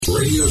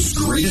Radio's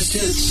greatest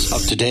hits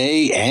of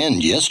today and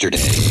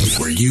yesterday.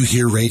 Where you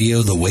hear radio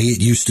the way it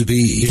used to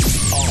be. It's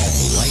all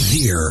right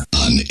here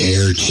on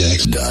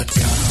airchecks.com.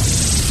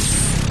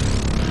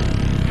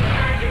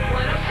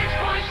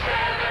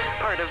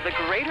 Part of the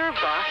Greater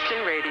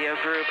Boston Radio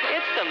Group,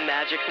 it's the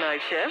Magic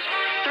Night Shift.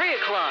 3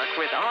 o'clock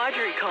with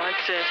Audrey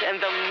Constant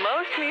and the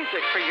most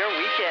music for your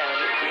weekend.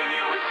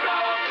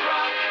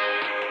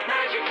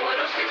 Magic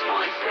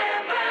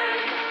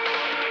 106.7.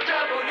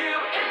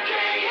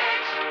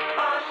 WMJX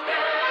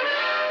Boston.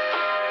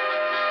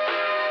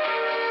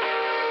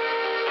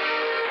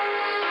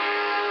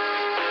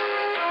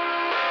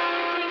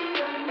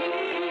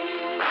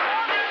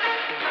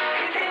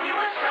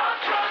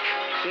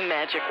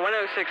 Magic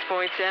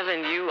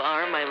 106.7, you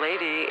are my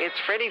lady. It's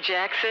Freddie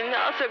Jackson,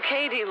 also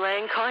Katie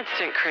Lang,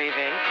 Constant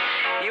Craving.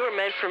 You were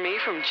meant for me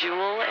from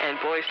Jewel and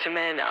Boys to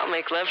Men, I'll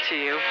Make Love to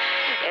You.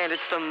 And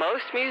it's the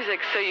most music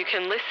so you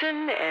can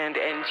listen and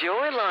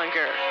enjoy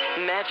longer.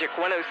 Magic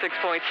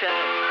 106.7.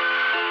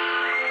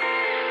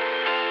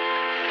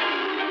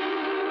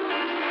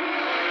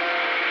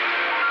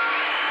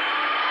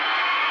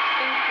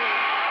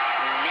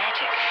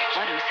 Magic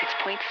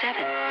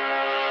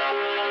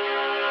 106.7.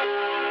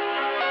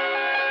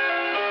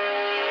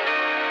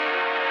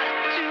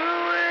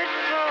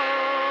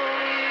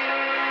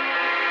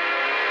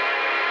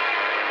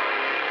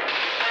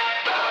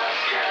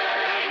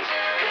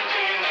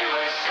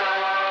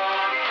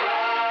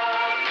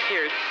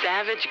 Here's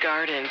Savage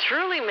Garden,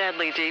 truly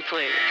medley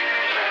deeply.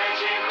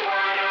 Magic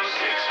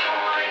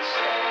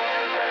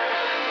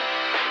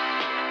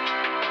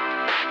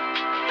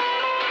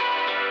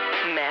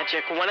 106.7.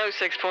 Magic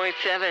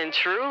 106.7,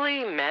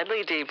 truly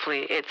medley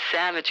deeply. It's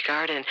Savage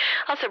Garden.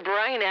 Also,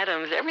 Brian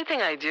Adams,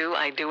 Everything I Do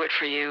It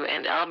For You,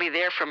 and I'll Be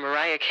There for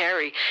Mariah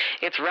Carey.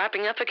 It's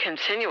wrapping up a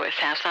continuous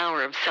half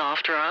hour of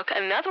soft rock.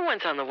 Another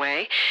one's on the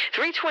way,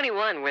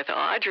 321 with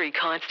Audrey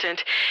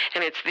Constant,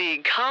 and it's the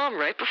calm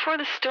right before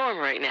the storm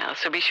right now.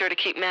 So be sure to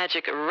keep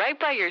Magic right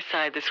by your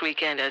side this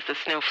weekend as the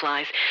snow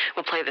flies.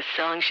 We'll play the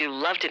songs you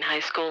loved in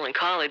high school and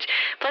college,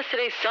 plus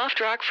today's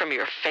soft rock from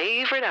your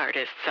favorite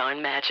artists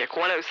on Magic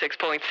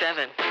 106.7.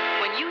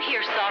 When you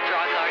hear soft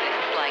rock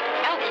artists like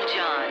Elton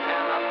John,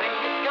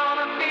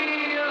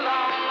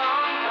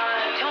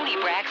 Tony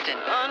Braxton,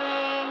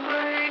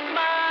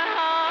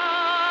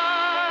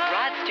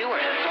 Rod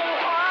Stewart,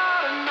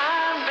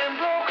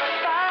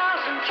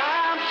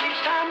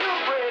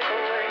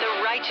 the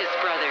Righteous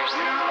Brothers,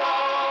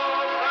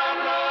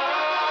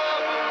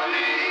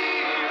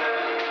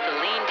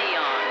 Celine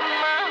Dion,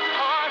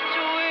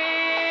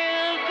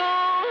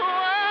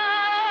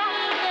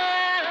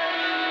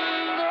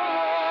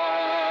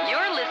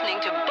 you're listening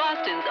to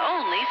Boston's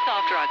only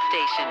soft rock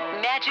station,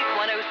 Magic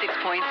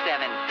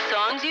 106.7.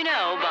 Songs you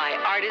know by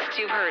artists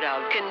you've heard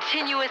of.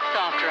 Continuous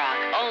soft rock,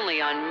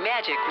 only on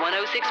Magic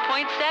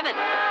 106.7.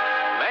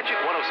 Magic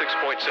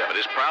 106.7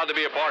 is proud to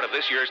be a part of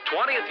this year's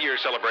 20th year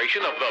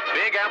celebration of the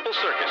Big Apple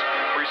Circus,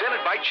 presented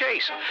by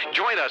Chase.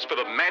 Join us for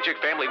the Magic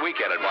Family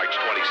Weekend on March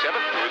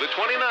 27th through the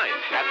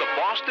 29th at the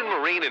Boston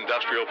Marine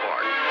Industrial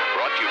Park.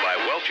 Brought to you by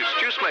Welch's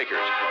Juice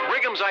Makers,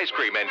 Brigham's Ice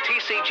Cream, and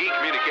TCG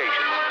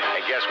Communications.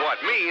 And guess what?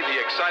 Me, the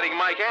exciting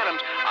Mike Adams,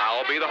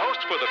 I'll be the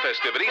host for the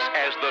festivities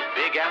as the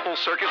Big Apple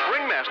Circus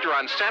Ringmaster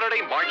on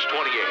Saturday, March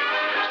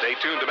 28th. Stay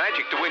tuned to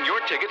Magic to win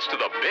your tickets to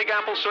the Big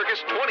Apple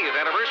Circus 20th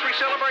Anniversary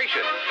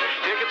Celebration.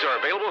 Tickets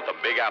are available at the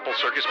Big Apple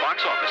Circus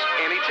box office,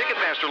 any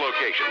Ticketmaster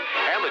location,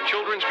 and the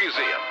Children's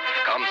Museum.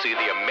 Come see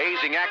the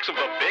amazing acts of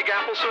the Big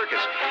Apple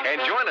Circus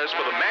and join us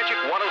for the Magic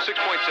 106.7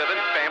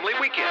 Family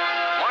Weekend,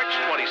 March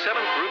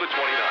 27th through the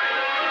 29th.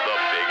 The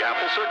Big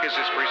Apple Circus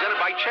is presented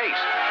by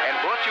Chase and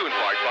brought to you in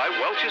part by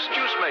Welch's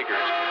Juice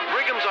Makers,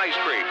 Brigham's Ice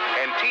Cream,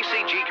 and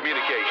TCG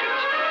Communications.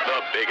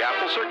 The Big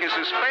Apple Circus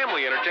is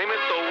family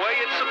entertainment the way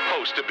it's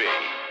supposed to be.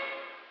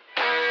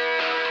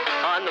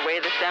 On the way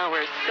this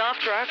hour,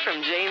 soft rock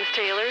from James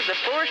Taylor, The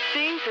Four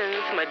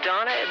Seasons,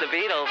 Madonna, and the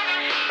Beatles.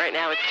 Right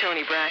now it's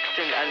Tony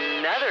Braxton,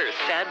 another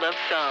sad love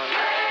song.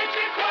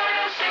 Magic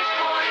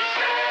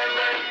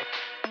 106.7.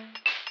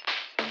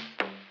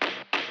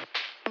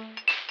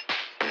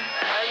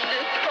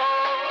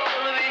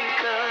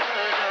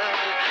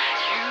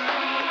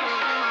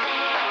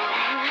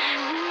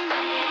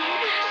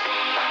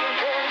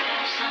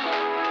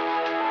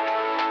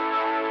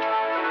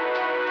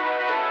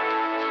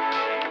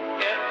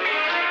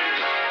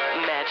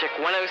 Magic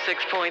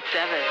 106.7.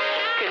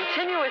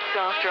 Continuous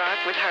soft rock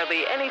with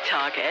hardly any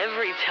talk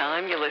every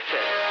time you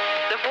listen.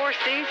 The Four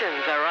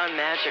Seasons are on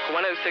Magic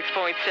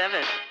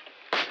 106.7.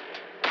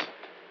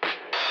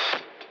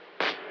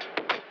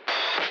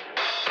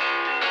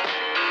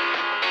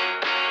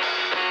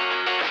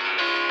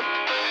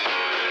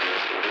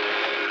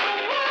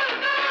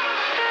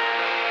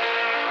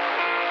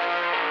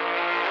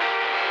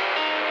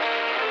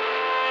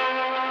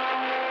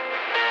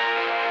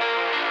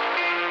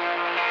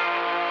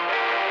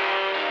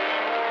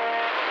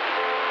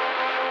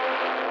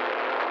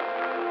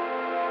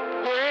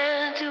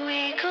 Where do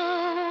we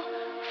go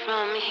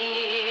from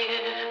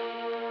here?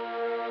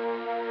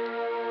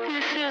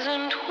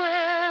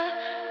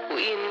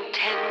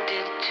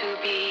 to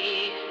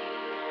be.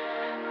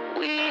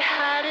 We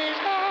had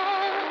it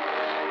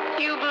all.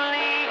 You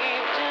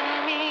believed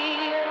in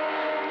me.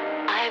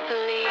 I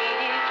believe.